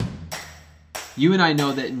You and I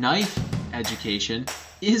know that knife education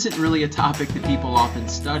isn't really a topic that people often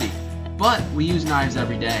study, but we use knives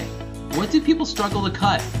every day. What do people struggle to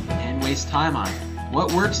cut and waste time on?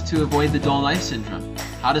 What works to avoid the dull knife syndrome?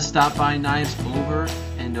 How to stop buying knives over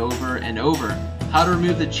and over and over? How to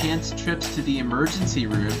remove the chance trips to the emergency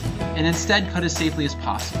room and instead cut as safely as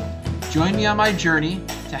possible? Join me on my journey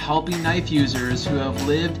to helping knife users who have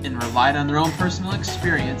lived and relied on their own personal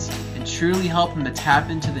experience and truly help them to tap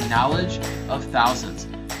into the knowledge of thousands,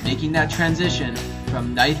 making that transition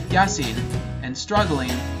from knife guessing and struggling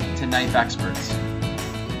to knife experts.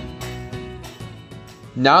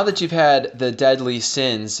 Now that you've had the deadly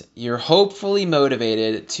sins, you're hopefully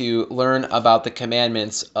motivated to learn about the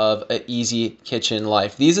commandments of an easy kitchen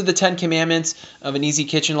life. These are the 10 commandments of an easy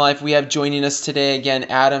kitchen life. We have joining us today again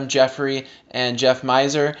Adam, Jeffrey, and Jeff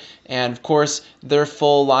Miser. And of course, their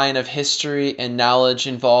full line of history and knowledge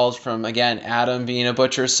involved from, again, Adam being a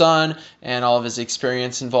butcher's son and all of his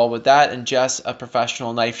experience involved with that, and Jess, a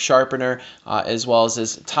professional knife sharpener, as well as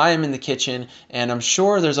his time in the kitchen. And I'm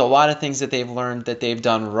sure there's a lot of things that they've learned that they've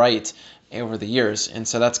done right over the years. And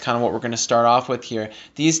so that's kind of what we're going to start off with here.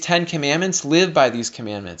 These 10 commandments, live by these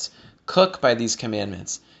commandments, cook by these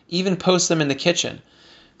commandments, even post them in the kitchen.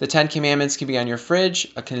 The 10 commandments can be on your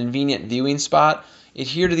fridge, a convenient viewing spot.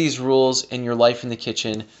 Adhere to these rules and your life in the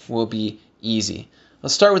kitchen will be easy.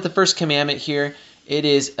 Let's start with the first commandment here. It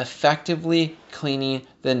is effectively cleaning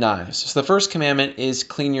the knives. So the first commandment is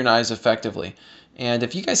clean your knives effectively. And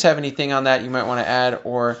if you guys have anything on that you might want to add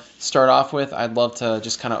or start off with, I'd love to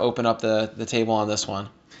just kind of open up the table on this one.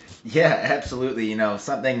 Yeah, absolutely.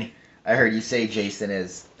 Something I heard you say, Jason,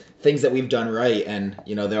 is things that we've done right. And,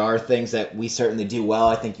 there are things that we certainly do well.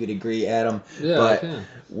 I think you'd agree, Adam. Yeah, but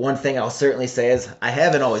one thing I'll certainly say is I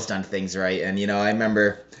haven't always done things right. And, I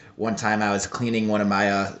remember one time I was cleaning one of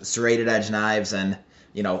my serrated edge knives. And,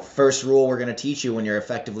 first rule we're going to teach you when you're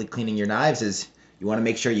effectively cleaning your knives is you want to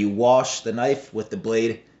make sure you wash the knife with the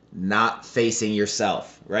blade not facing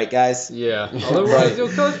yourself. Right, guys? Yeah. Otherwise, you'll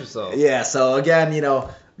cut yourself. Yeah. So, again,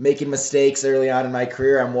 making mistakes early on in my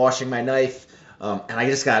career, I'm washing my knife. And I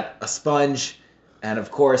just got a sponge, and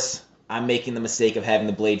of course, I'm making the mistake of having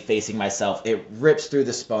the blade facing myself. It rips through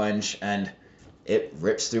the sponge, and it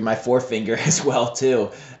rips through my forefinger as well,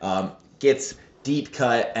 too. Gets deep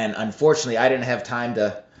cut, and unfortunately, I didn't have time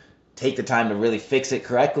to take the time to really fix it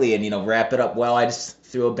correctly and, wrap it up well. I just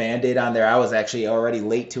threw a Band-Aid on there. I was actually already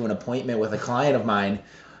late to an appointment with a client of mine.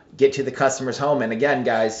 Get to the customer's home, and again,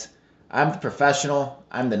 guys, I'm the professional.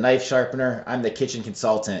 I'm the knife sharpener. I'm the kitchen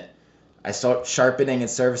consultant. I start sharpening and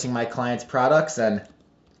servicing my clients' products, and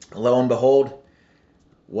lo and behold,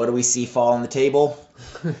 what do we see fall on the table?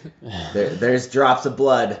 There's drops of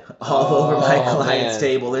blood all over my client's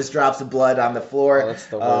table. There's drops of blood on the floor. Oh, that's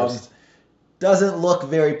the worst. Doesn't look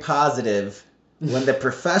very positive when the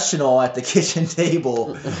professional at the kitchen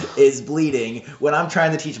table is bleeding when I'm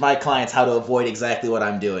trying to teach my clients how to avoid exactly what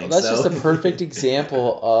I'm doing. Well, that's just a perfect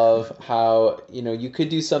example of how, you could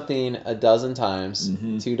do something a dozen times,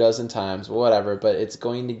 2 dozen times, whatever, but it's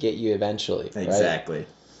going to get you eventually. Exactly. Right?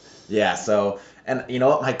 Yeah, so, and you know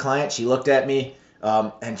what, my client, she looked at me,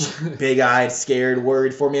 and big-eyed, scared,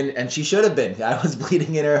 worried for me, and she should have been. I was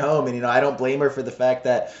bleeding in her home, and I don't blame her for the fact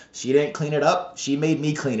that she didn't clean it up. She made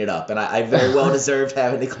me clean it up, and I very well deserved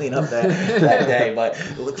having to clean up that day.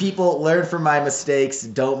 But people learn from my mistakes.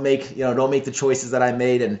 Don't make the choices that I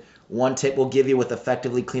made. And one tip we'll give you with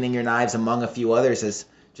effectively cleaning your knives, among a few others, is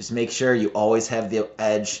just make sure you always have the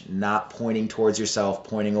edge not pointing towards yourself,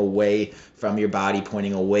 pointing away from your body,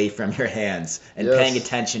 pointing away from your hands, and paying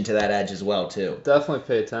attention to that edge as well, too. Definitely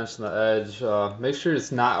pay attention to the edge. Make sure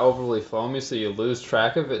it's not overly foamy so you lose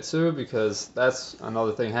track of it, too, because that's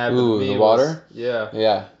another thing happened to me. The water?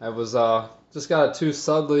 Yeah. I was just got it too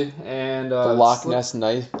subtly, and the Loch Ness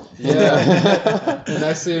knife. Yeah. And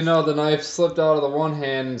next thing you know, the knife slipped out of the one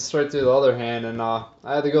hand and straight through the other hand, and I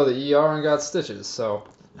had to go to the ER and got stitches, so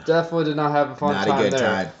definitely did not have a fun time there.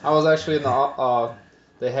 Time. I was actually in the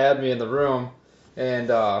they had me in the room, and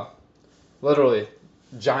literally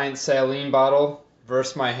giant saline bottle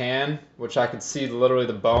versed my hand, which I could see literally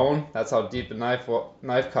the bone. That's how deep the knife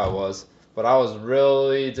cut was. But I was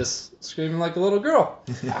really just screaming like a little girl.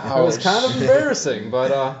 It was kind of embarrassing,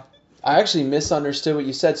 but I actually misunderstood what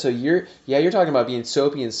you said. So you're talking about being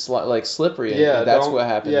soapy and slippery. Yeah, that's what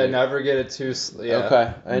happened. Yeah, never get it too. Yeah.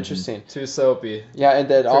 Okay, interesting. Too soapy. Yeah, and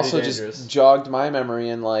that Pretty also dangerous. just jogged my memory.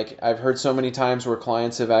 And I've heard so many times where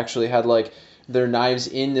clients have actually had their knives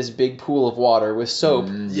in this big pool of water with soap.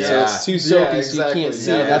 Yeah. So it's too soapy, Yeah, so you exactly. can't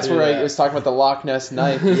see Never it. That's do where that. I was talking about the Loch Ness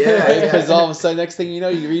knife. Yeah. Because all of a sudden, next thing you know,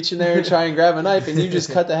 you reach in there and try and grab a knife, and you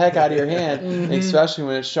just cut the heck out of your hand, especially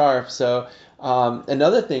when it's sharp. So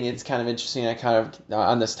Another thing it's kind of interesting, I kind of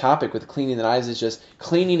on this topic with cleaning the knives is just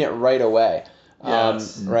cleaning it right away.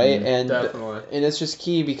 Yes. Right, Definitely. and it's just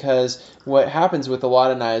key because what happens with a lot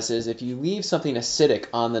of knives is if you leave something acidic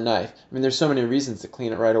on the knife, I mean, there's so many reasons to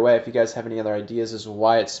clean it right away. If you guys have any other ideas as to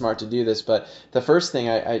why it's smart to do this, but the first thing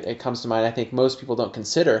it comes to mind, I think most people don't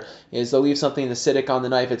consider, is they'll leave something acidic on the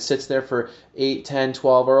knife. It sits there for 8, 10,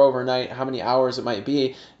 12, or overnight, how many hours it might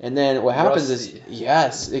be, and then what happens is,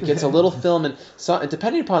 yes, it gets a little film, and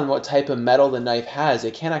depending upon what type of metal the knife has,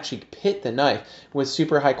 it can actually pit the knife with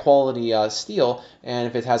super high quality steel, and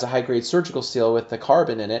if it has a high grade surgical steel with the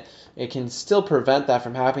carbon in it, it can still prevent that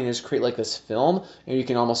from happening. Just create like this film, and you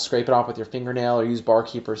can almost scrape it off with your fingernail or use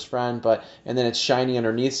Barkeeper's Friend, and then it's shiny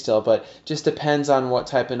underneath still. But just depends on what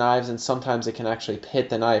type of knives, and sometimes it can actually pit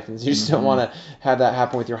the knife, and you just don't want to have that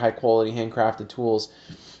happen with your high quality handcrafted tools.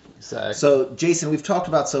 Exactly. So, Jason, we've talked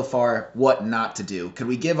about so far what not to do. Could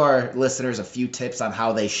we give our listeners a few tips on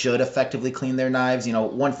how they should effectively clean their knives? You know,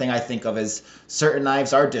 one thing I think of is certain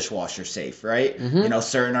knives are dishwasher safe, right? You know,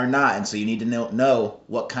 certain are not. And so you need to know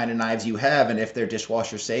what kind of knives you have and if they're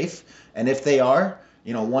dishwasher safe. And if they are,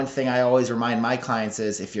 you know, one thing I always remind my clients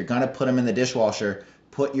is if you're going to put them in the dishwasher,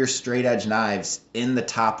 put your straight edge knives in the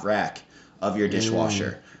top rack of your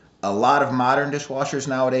dishwasher. A lot of modern dishwashers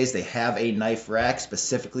nowadays, they have a knife rack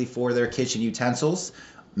specifically for their kitchen utensils.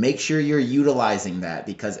 Make sure you're utilizing that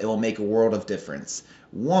because it will make a world of difference.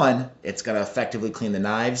 One, it's going to effectively clean the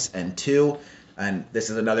knives, and two, and this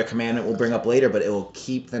is another commandment we'll bring up later, but it will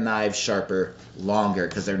keep the knives sharper longer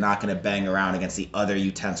because they're not going to bang around against the other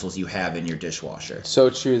utensils you have in your dishwasher. So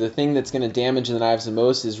true. The thing that's going to damage the knives the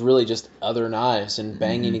most is really just other knives and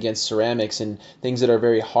banging against ceramics and things that are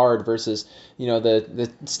very hard versus, you know,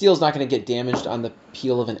 the steel's not going to get damaged on the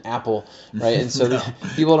peel of an apple, right? And so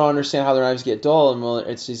people don't understand how their knives get dull, and well,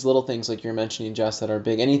 it's these little things like you're mentioning, Jess, that are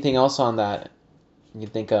big. Anything else on that you can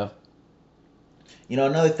think of? You know,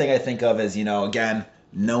 another thing I think of is, you know, again,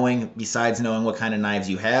 besides knowing what kind of knives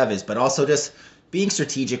you have but also just being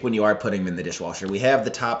strategic when you are putting them in the dishwasher. We have the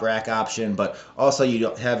top rack option, but also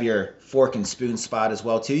you have your fork and spoon spot as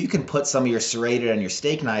well, too. You can put some of your serrated and your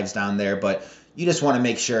steak knives down there, but you just want to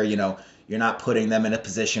make sure, you know, you're not putting them in a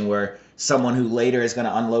position where someone who later is going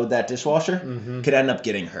to unload that dishwasher could end up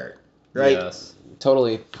getting hurt, right? Yes.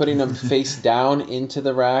 Totally. Putting them face down into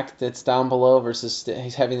the rack that's down below versus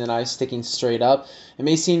having the knife sticking straight up. It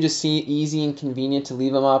may seem just easy and convenient to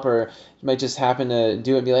leave them up, or you might just happen to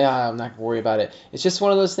do it and be like, I'm not going to worry about it. It's just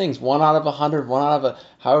one of those things. 1 out of 100, 1 out of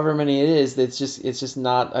however many it is, it's just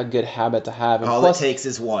not a good habit to have. And all plus, it takes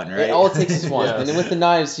is one, right? All it takes is one. Yes. And then with the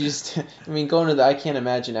knives, you just, going to I can't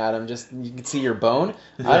imagine, Adam, just, you can see your bone.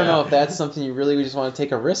 I don't know if that's something you really just want to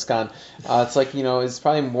take a risk on. It's like, you know, it's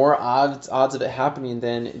probably more odds of it happening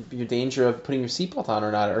than your danger of putting your seatbelt on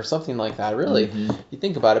or not, or something like that, really. You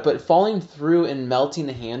think about it. But falling through and melting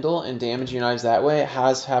the handle and damaging your knives that way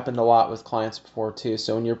has happened a lot with clients before, too.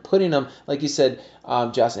 So when you're putting them, like you said,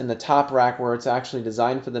 Jess, in the top rack where it's actually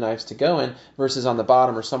designed for the knives to go in versus on the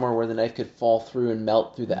bottom or somewhere where the knife could fall through and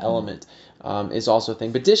melt through the element is also a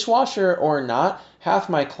thing. But dishwasher or not, half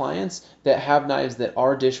my clients that have knives that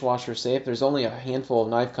are dishwasher safe, there's only a handful of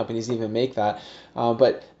knife companies that even make that,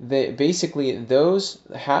 but they basically, those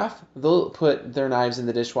half, they'll put their knives in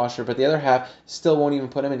the dishwasher, but the other half still won't even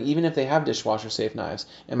put them in, even if they have dishwasher safe knives.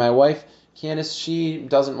 And my wife, Candace, she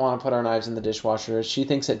doesn't want to put our knives in the dishwasher. She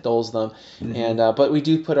thinks it dulls them, and but we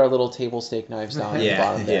do put our little table steak knives down at the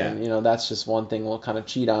bottom there. And, you know, that's just one thing we'll kind of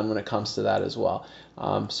cheat on when it comes to that as well.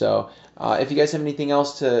 If you guys have anything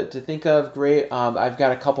else to think of, great. I've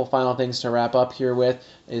got a couple final things to wrap up here with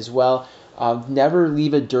as well. Never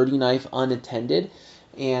leave a dirty knife unattended.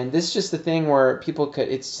 And this is just the thing where people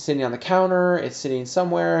it's sitting on the counter, it's sitting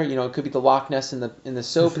somewhere, you know, it could be the Loch Ness in the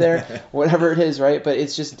soap there, whatever it is, right? But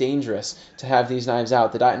it's just dangerous to have these knives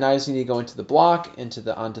out. The knives need to go into the block, onto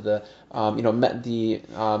the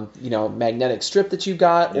magnetic strip that you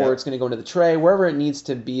got, or it's going to go into the tray, wherever it needs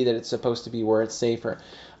to be that it's supposed to be where it's safer.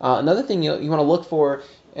 Another thing you want to look for,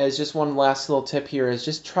 as just one last little tip here, is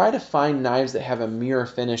just try to find knives that have a mirror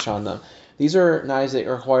finish on them. These are knives that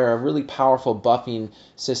require a really powerful buffing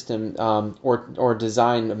system or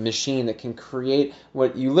design, a machine that can create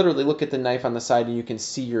what you literally look at the knife on the side and you can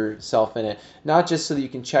see yourself in it. Not just so that you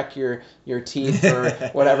can check your teeth or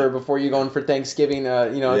whatever before you go in for Thanksgiving,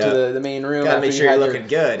 to the main room. Gotta make sure you're looking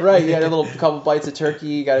good. Right, you had a couple bites of turkey.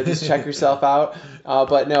 You got to just check yourself out.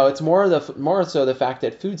 But no, it's more so the fact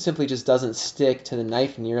that food simply just doesn't stick to the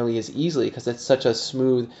knife nearly as easily because it's such a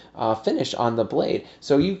smooth finish on the blade.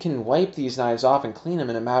 So you can wipe these these knives off and clean them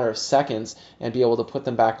in a matter of seconds and be able to put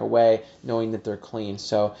them back away knowing that they're clean.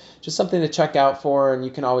 So just something to check out for, and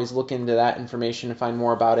you can always look into that information and find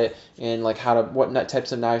more about it and like what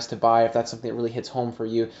types of knives to buy. If that's something that really hits home for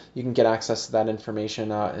you, you can get access to that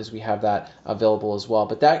information as we have that available as well.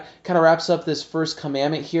 But that kind of wraps up this first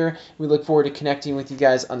commandment here. We look forward to connecting with you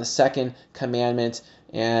guys on the second commandment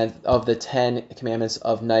and of the 10 commandments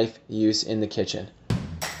of knife use in the kitchen.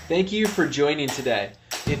 Thank you for joining today.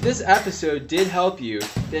 If this episode did help you,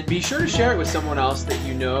 then be sure to share it with someone else that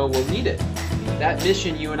you know will need it. That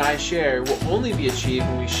mission you and I share will only be achieved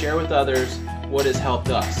when we share with others what has helped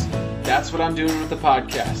us. That's what I'm doing with the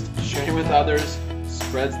podcast. Sharing with others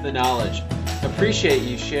spreads the knowledge. Appreciate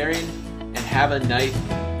you sharing, and have a knife